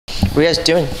What are you guys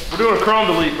doing? We're doing a chrome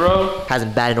delete, bro.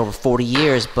 Hasn't batted in over 40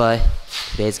 years, but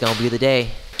today's gonna be the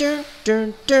day.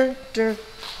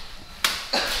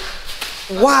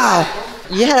 Wow!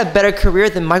 You had a better career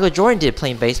than Michael Jordan did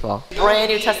playing baseball.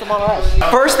 Brand new Tesla Model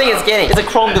S. First thing it's getting is a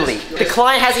chrome delete. The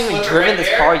client hasn't even driven this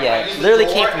car yet.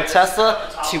 Literally came from Tesla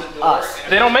to us.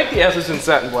 They don't make the S's in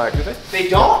satin black, do they? They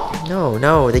don't?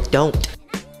 No, they don't.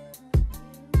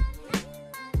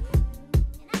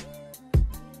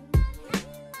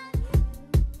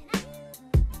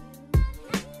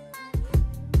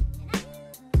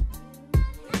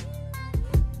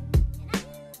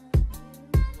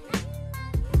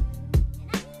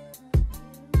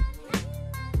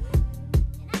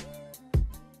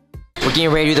 We're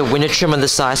getting ready to do the window trim on the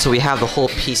side, so we have the whole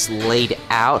piece laid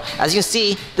out. As you can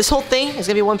see, this whole thing is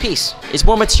gonna be one piece. It's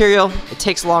more material, it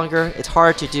takes longer, it's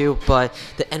hard to do, but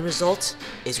the end result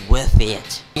is worth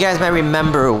it. You guys might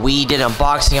remember we did an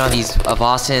unboxing on these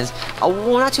Vossens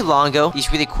well, not too long ago. These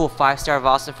really cool 5-star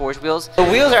Vossen forged wheels. The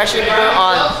wheels are actually gonna be going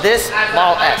on this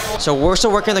Model S. So we're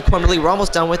still working on the chrome delete, we're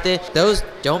almost done with it. Those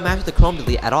don't match with the chrome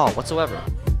delete at all, whatsoever.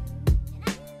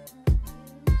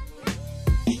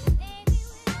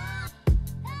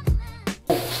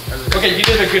 Okay, you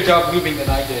did a good job moving than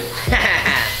I did.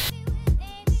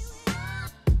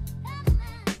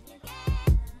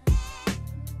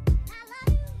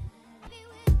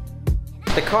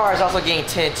 The car is also getting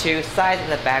tinted too, side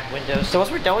and the back windows. So once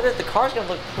we're done with it, the car's gonna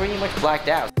look pretty much blacked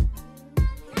out.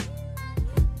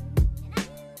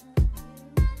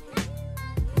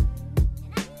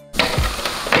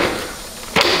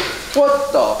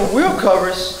 What the? Wheel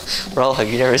covers? Bro, have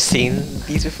you never seen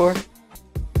these before?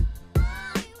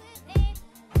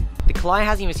 The client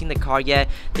hasn't even seen the car yet.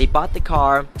 They bought the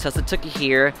car, Tesla took it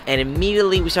here, and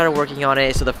immediately we started working on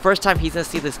it. So the first time he's gonna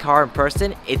see this car in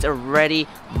person, it's already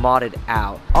modded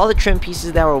out. All the trim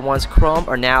pieces that were once chrome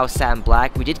are now satin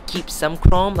black. We did keep some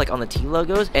chrome, like on the T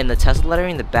logos and the Tesla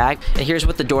lettering in the back. And here's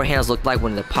what the door handles looked like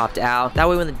when they popped out. That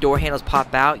way when the door handles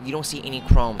pop out, you don't see any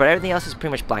chrome. But everything else is pretty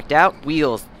much blacked out.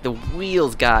 Wheels. The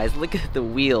wheels, guys. Look at the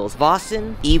wheels.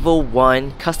 Vossen Evo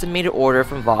 1, custom made order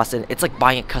from Vossen. It's like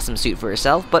buying a custom suit for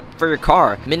yourself, but for your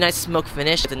car. Midnight smoke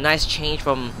finish. It's a nice change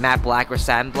from matte black or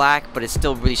satin black, but it's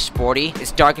still really sporty.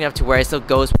 It's dark enough to where it still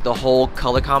goes with the whole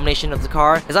color combination of the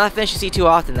car. It's not a finish you see too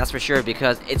often, that's for sure,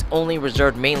 because it's only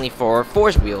reserved mainly for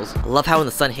forged wheels. I love how when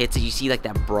the sun hits it, you see like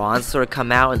that bronze sort of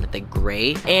come out and the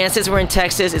gray. And since we're in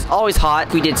Texas, it's always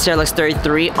hot. We did Sterilux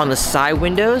 33 on the side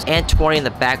windows and 20 in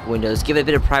the back windows. Give it a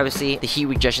bit of privacy. The heat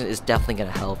rejection is definitely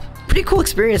gonna help. Pretty cool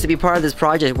experience to be part of this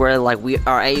project where like we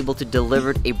are able to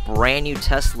deliver a brand new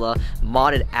Tesla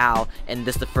modded out, and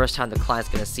this is the first time the client's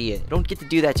gonna see it. You don't get to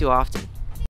do that too often.